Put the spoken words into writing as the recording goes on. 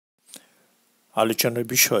আলোচনার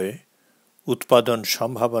বিষয় উৎপাদন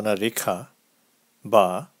সম্ভাবনা রেখা বা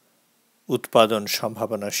উৎপাদন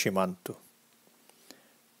সম্ভাবনা সীমান্ত,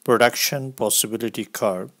 production possibility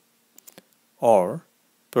curve or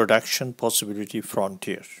production possibility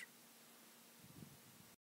frontier.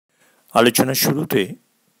 আলোচনার শুরুতে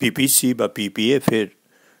পিপিসি বা পিপিএফ এর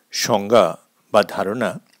সংজ্ঞা বা ধারণা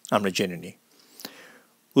আমরা জেনে নিই।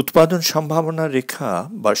 উৎপাদন সম্ভাবনা রেখা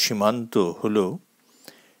বা সীমান্ত হল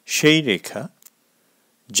সেই রেখা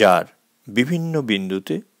যার বিভিন্ন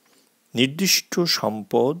বিন্দুতে নির্দিষ্ট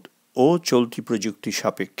সম্পদ ও চলতি প্রযুক্তি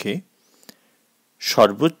সাপেক্ষে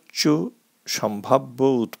সর্বোচ্চ সম্ভাব্য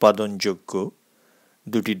উৎপাদনযোগ্য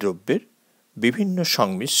দুটি দ্রব্যের বিভিন্ন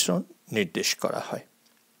সংমিশ্রণ নির্দেশ করা হয়।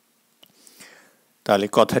 তাহলে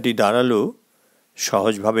কথাটি দাঁড়ালো,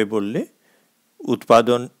 সহজভাবে বললে,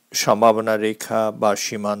 উৎপাদন সম্ভাবনা রেখা বা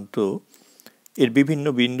সীমান্ত এর বিভিন্ন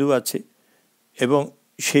বিন্দু আছে এবং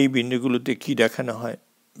সেই বিন্দুগুলোতে কি দেখানো হয়?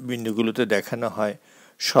 বিন্দুগুলোতে দেখানো হয়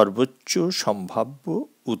সর্বোচ্চ সম্ভাব্য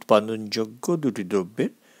উৎপাদনযোগ্য দুটি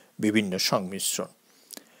দ্রব্যের বিভিন্ন সংমিশ্রণ।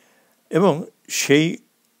 এবং সেই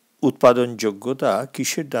উৎপাদনযোগ্যতা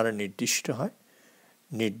কিসের দ্বারা নির্দিষ্ট হয়?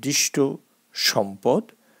 নির্দিষ্ট সম্পদ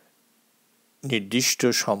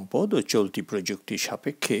ও চলতি প্রযুক্তি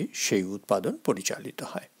সাপেক্ষে সেই উৎপাদন পরিচালিত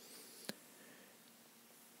হয়।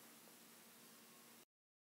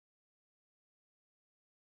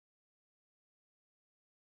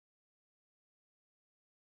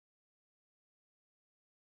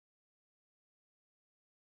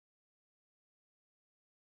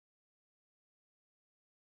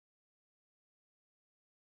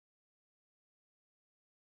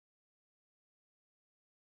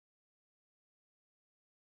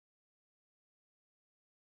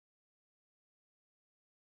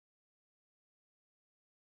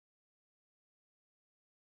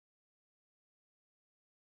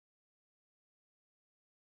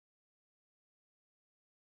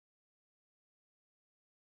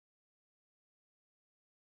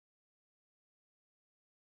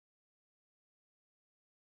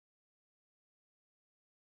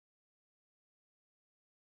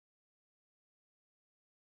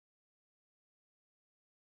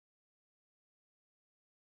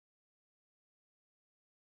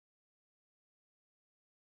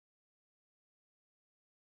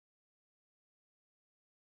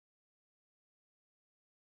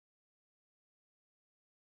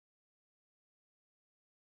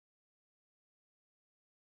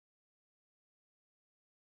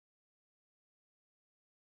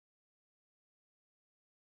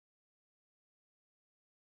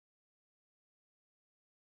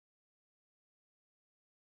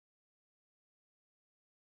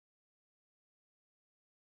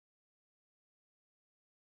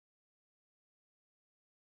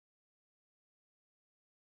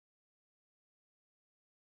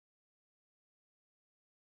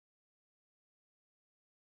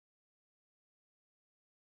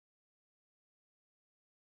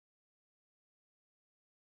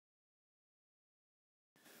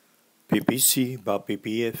 পিপিসি বা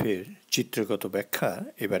পিপিএফ এর চিত্রগত ব্যাখ্যা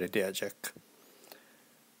এবারে দেয়া যাক।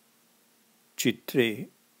 চিত্রে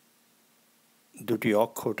দুটি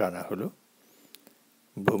অক্ষ টানা হলো।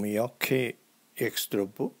 ভূমি অক্ষে এক্স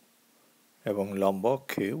দ্রব্য এবং লম্ব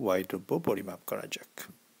অক্ষে ওয়াই দ্রব্য পরিমাপ করা যাক।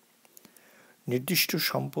 নির্দিষ্ট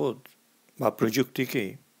সম্পদ বা প্রযুক্তিকে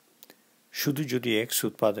শুধু যদি এক্স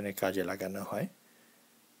উৎপাদনের কাজে লাগানো হয়,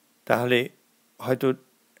 তাহলে হয়তো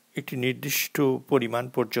একটি নির্দিষ্ট পরিমাণ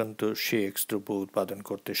পর্যন্ত সে এক্স দ্রব্য উৎপাদন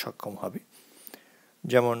করতে সক্ষম হবে।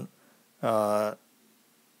 যেমন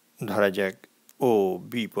ধরা যাক ও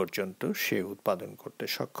বি পর্যন্ত সে উৎপাদন করতে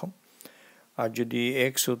সক্ষম। আর যদি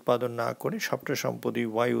এক্স উৎপাদন না করে সবটা সম্পদই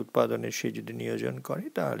ওয়াই উৎপাদনে সে যদি নিয়োজন করে,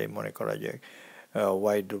 তাহলে মনে করা যায়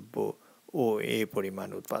ওয়াই দ্রব্য ও এ পরিমাণ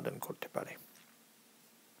উৎপাদন করতে পারে।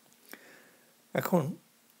 এখন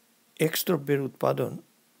এক্স দ্রব্যের উৎপাদন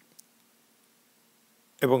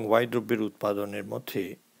এবং ওয়াই দ্রব্যের উৎপাদনের মধ্যে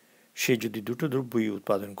সে যদি দুটো দ্রব্যই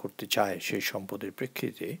উৎপাদন করতে চায় সেই সম্পদের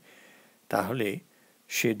প্রেক্ষিতে, তাহলে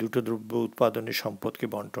সে দুটো দ্রব্য উৎপাদনের সম্পদকে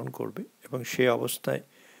বন্টন করবে এবং সে অবস্থায়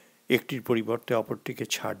একটির পরিবর্তে অপরটিকে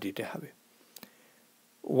ছাড় দিতে হবে।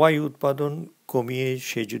 ওয়াই উৎপাদন কমিয়ে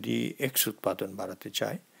সে যদি এক্স উৎপাদন বাড়াতে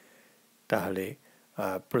চায়, তাহলে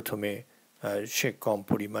প্রথমে সে কম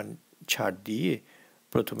পরিমাণ ছাড় দিয়ে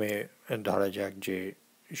প্রথমে ধরা যাক যে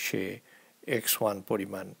সে x1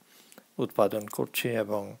 পরিমাণ উৎপাদন করছে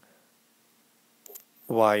এবং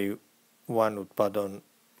y1 উৎপাদন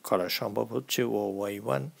করা সম্ভব হচ্ছে ও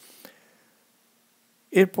y1।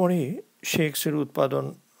 এরপরে সে এক্সের উৎপাদন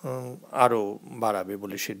আরও বাড়াবে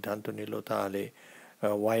বলে সিদ্ধান্ত নিল, তাহলে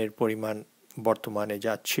ওয়াইয়ের পরিমাণ বর্তমানে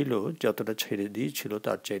যা ছিল, যতটা ছেড়ে দিয়েছিল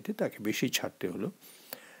তার চাইতে তাকে বেশি ছাড়তে হলো,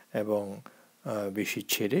 এবং বেশি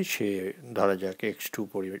ছেড়ে সে ধরা যাক x2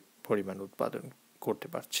 পরিমাণ উৎপাদন করতে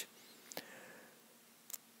পারছে।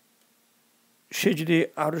 সে যদি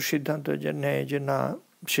আরও সিদ্ধান্ত নেয় যে না,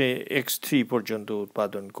 সে x3 পর্যন্ত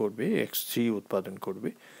উৎপাদন করবে,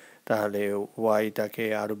 তাহলে y তাকে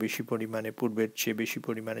আরও বেশি পরিমাণে, পূর্বের চেয়ে বেশি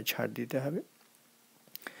পরিমাণে ছাড় দিতে হবে,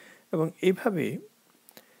 এবং এইভাবে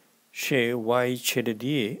সে y ছেড়ে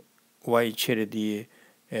দিয়ে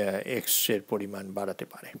x এর পরিমাণ বাড়াতে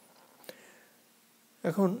পারে।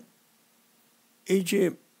 এখন এই যে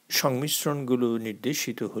সংমিশ্রণগুলো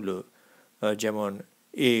নির্দেশিত হলো, যেমন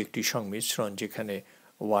এ একটি সংমিশ্রণ যেখানে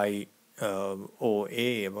y ও a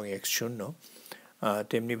এবং x শূন্য,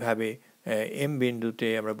 তেমনিভাবে m বিন্দুতে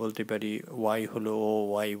আমরা বলতে পারি y হলো ও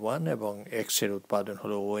y1 এবং x এর উৎপাদন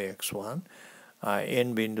হলো ও x1, n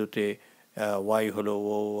বিন্দুতে y হলো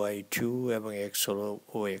ও y2 এবং x হলো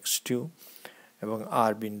ও x2, এবং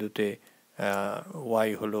r বিন্দুতে y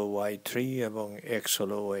হলো y3 এবং x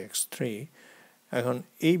হলো ও x3। এখন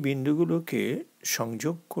এই বিন্দুগুলোকে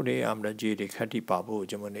সংযোগ করে আমরা যে রেখাটি পাবো,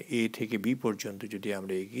 যেমন a থেকে b পর্যন্ত যদি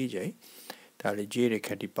আমরা এগিয়ে যাই, তাহলে যে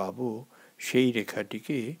রেখাটি পাবো সেই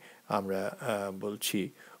রেখাটিকে আমরা বলছি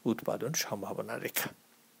উৎপাদন সম্ভাবনা রেখা।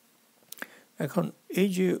 এখন এই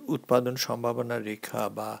যে উৎপাদন সম্ভাবনা রেখা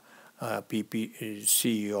বা PPC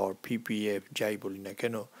or PPF যাই বলি না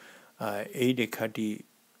কেন, এই রেখাটি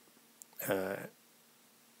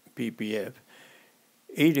PPF,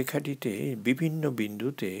 এই রেখাটিতে বিভিন্ন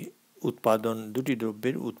বিন্দুতে দুটি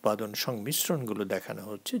দ্রব্যের উৎপাদন সংমিশ্রণগুলো দেখানো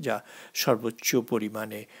হচ্ছে, যা সর্বোচ্চ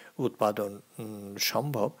পরিমাণে উৎপাদন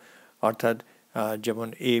সম্ভব। অর্থাৎ যেমন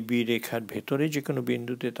এ বি রেখার ভেতরে যে কোনো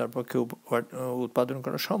বিন্দুতে তার পক্ষে উৎপাদন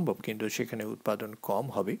করা সম্ভব, কিন্তু সেখানে উৎপাদন কম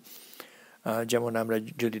হবে। যেমন আমরা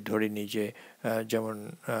যদি ধরে নিই যে, যেমন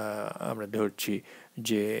আমরা ধরছি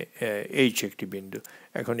যে এইচ একটি বিন্দু,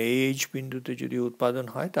 এখন এই এইচ বিন্দুতে যদি উৎপাদন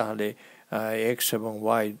হয় তাহলে এক্স এবং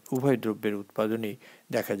ওয়াই উভয় দ্রব্যের উৎপাদনই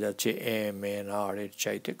দেখা যাচ্ছে এম এন আর এর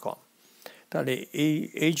চাইতে কম। তাহলে এই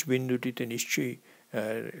এইচ বিন্দুটিতে নিশ্চয়ই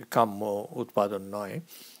কাম্য উৎপাদন নয়।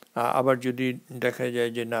 আবার যদি দেখা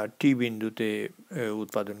যায় যে না, টি বিন্দুতে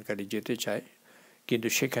উৎপাদনকারী যেতে চায়, কিন্তু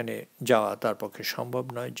সেখানে যাওয়া তার পক্ষে সম্ভব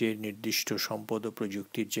নয়, যে নির্দিষ্ট সম্পদ ও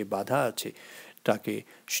প্রযুক্তির যে বাধা আছে তাকে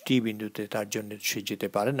টি বিন্দুতে তার জন্য সে যেতে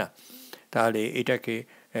পারে না, তাহলে এটাকে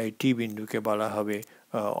টি বিন্দুকে বলা হবে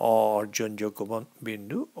অর্জনযোগ্য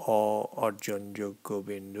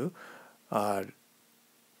বিন্দু আর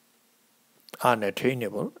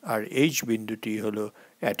আনঅ্যাটেইনেবল। আর এইচ বিন্দুটি হলো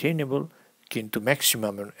অ্যাটেইনেবল কিন্তু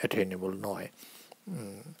ম্যাক্সিমাম অ্যাটেইনেবল নয়।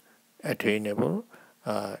 অ্যাটেইনেবল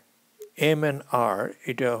এম অ্যান্ড আর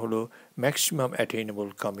এটা হলো ম্যাক্সিমাম অ্যাটেইনেবল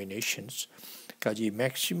কম্বিনেশনস। কাজে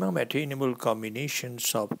maximum attainable combinations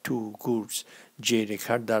of two goods যে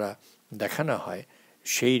রেখার দ্বারা দেখানো হয়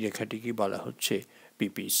সেই রেখাটিকে বলা হচ্ছে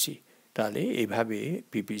পিপিসি। তাহলে এইভাবে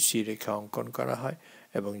পিপিসি রেখা অঙ্কন করা হয়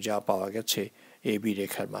এবং যা পাওয়া গেছে এবি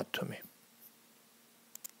রেখার মাধ্যমে।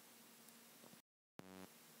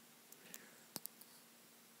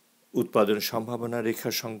 উৎপাদন সম্ভাবনা রেখা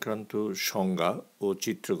সংক্রান্ত সংজ্ঞা ও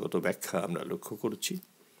চিত্রগত ব্যাখ্যা আমরা লক্ষ্য করছি।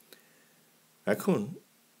 এখন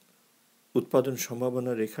উৎপাদন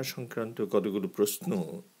সম্ভাবনা রেখা সংক্রান্ত কতগুলো প্রশ্ন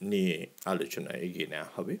নিয়ে আলোচনা এগিয়ে নেওয়া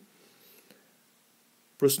হবে।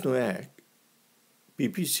 প্রশ্ন 1,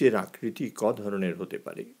 পিপিসি এর আকৃতি ক ধরনের হতে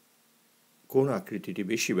পারে? কোন আকৃতিটি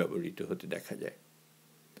বেশি ব্যবহৃত হতে দেখা যায়?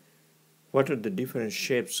 What are the different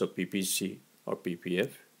shapes of PPC or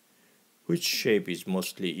PPF? Which shape is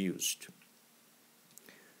mostly used?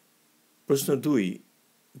 প্রশ্ন 2,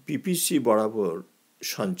 পিপিসি বরাবর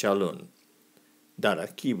সঞ্চালন দ্বারা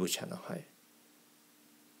কি বোঝানো হয়?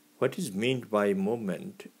 What is meant by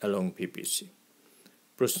movement along PPC?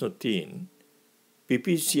 প্রশ্ন 3,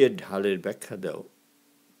 পিপিসি এর ঢালের ব্যাখ্যা দাও,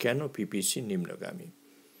 কেন পিপিসি নিম্নগামী?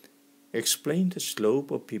 Explain the slope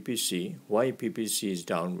of PPC, why PPC is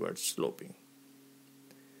downward sloping.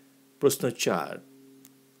 প্রশ্ন 4,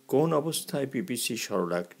 কোন অবস্থায় পিপিসি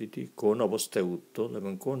সরলাকৃতি, কোন অবস্থায় উত্তল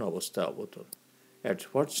এবং কোন অবস্থায় অবতল? At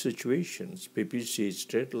what situations PPC is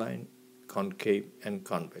straight line, concave and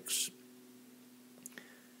convex?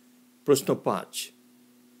 প্রশ্ন 5,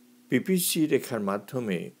 পিপিসি রেখার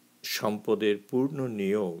মাধ্যমে সম্পদের পূর্ণ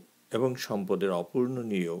নিয়োগ এবং সম্পদের অপূর্ণ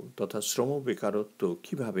নিয়োগ তথা শ্রম বেকারত্ব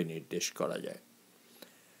কিভাবে নির্দেশ করা যায়?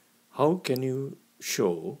 How can you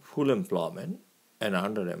show full employment and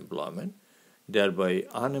underemployment, thereby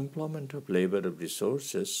unemployment of labor of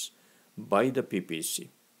resources by the PPC?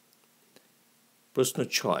 প্রশ্ন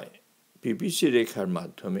 6, পিপিসি রেখার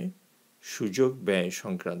মাধ্যমে সুযোগ ব্যয়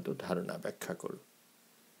সংক্রান্ত ধারণা ব্যাখ্যা করো।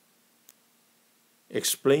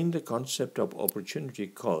 Explain the concept of opportunity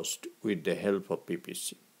cost with the help of PPC.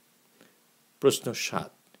 প্রশ্ন 7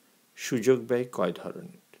 সুযোগ ব্যয় কয়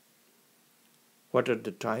ধরনের? What are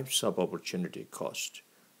the types of opportunity cost?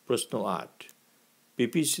 প্রশ্ন 8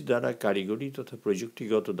 PPC দ্বারা কারিগরি তথা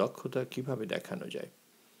প্রযুক্তিগত দক্ষতা কিভাবে দেখানো যায়?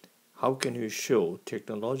 How can you show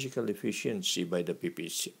technological efficiency by the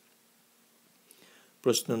PPC?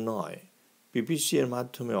 প্রশ্ন 9 PPC এর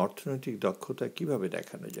মাধ্যমে অর্থনৈতিক দক্ষতা কিভাবে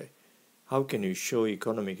দেখানো যায়? How can you show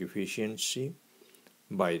economic efficiency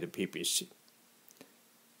by the PPC?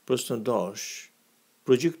 প্রশ্ন 10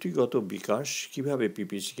 প্রযুক্তিগত বিকাশ কিভাবে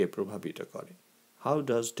পিপিসিকে প্রভাবিত করে? How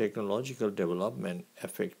does technological development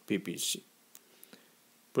affect PPC?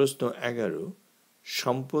 প্রশ্ন 11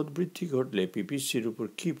 সম্পদ বৃদ্ধি ঘটলে পিপিসির উপর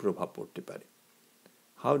কী প্রভাব পড়তে পারে?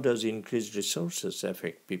 How does increased resources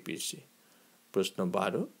affect PPC? প্রশ্ন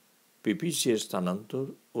 12 পিপিসি এর স্থানান্তর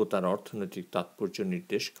ও তার অর্থনৈতিক তাৎপর্য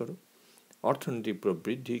নির্দেশ করো। অর্থনৈতিক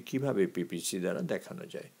প্রবৃদ্ধি কিভাবে পিপিসি দ্বারা দেখানো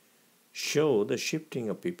যায়? Show the shifting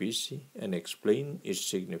of PPC and explain its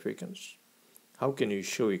significance. How can you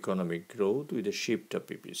show economic growth with the shift of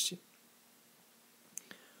PPC?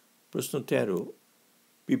 প্রশ্ন 13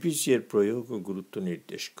 পিপিসি এর প্রয়োগ ও গুরুত্ব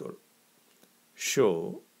নির্দেশ করো। Show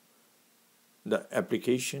the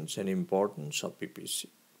applications and importance of PPC.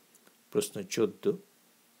 প্রশ্ন 14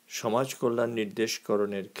 সমাজ কল্যাণ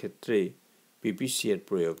নির্দেশকরণের ক্ষেত্রে পিপিসি এর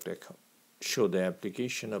প্রয়োগ দেখাও। Show the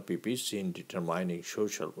application of PPC in determining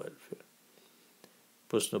social welfare.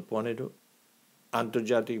 প্রশ্ন 15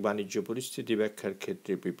 আন্তর্জাতিক বাণিজ্য পরিস্থিতি ব্যাখ্যার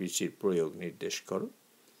ক্ষেত্রে পিপিসির প্রয়োগ নির্দেশ করো।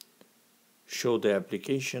 Show the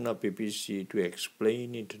application of PPC to explain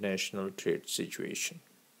international trade situation.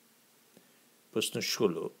 প্রশ্ন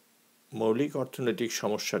 16 মৌলিক অর্থনৈতিক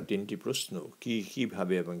সমস্যার 3টি প্রশ্ন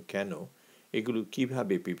কিভাবে এবং কেন এগুলো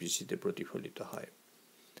কিভাবে পিপিসিতে প্রতিফলিত হয়?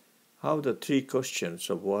 How the 3 questions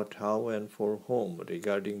of what, how and for whom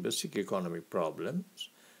regarding basic economic problems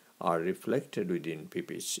are reflected within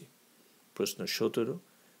PPC. প্রশ্ন 17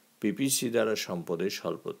 পিপিসি দ্বারা সম্পদের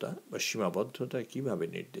স্বল্পতা বা সীমাবদ্ধতা কিভাবে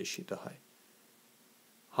নির্দেশিত হয়?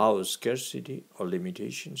 How scarcity or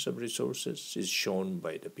limitations of resources is shown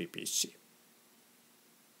by the PPC.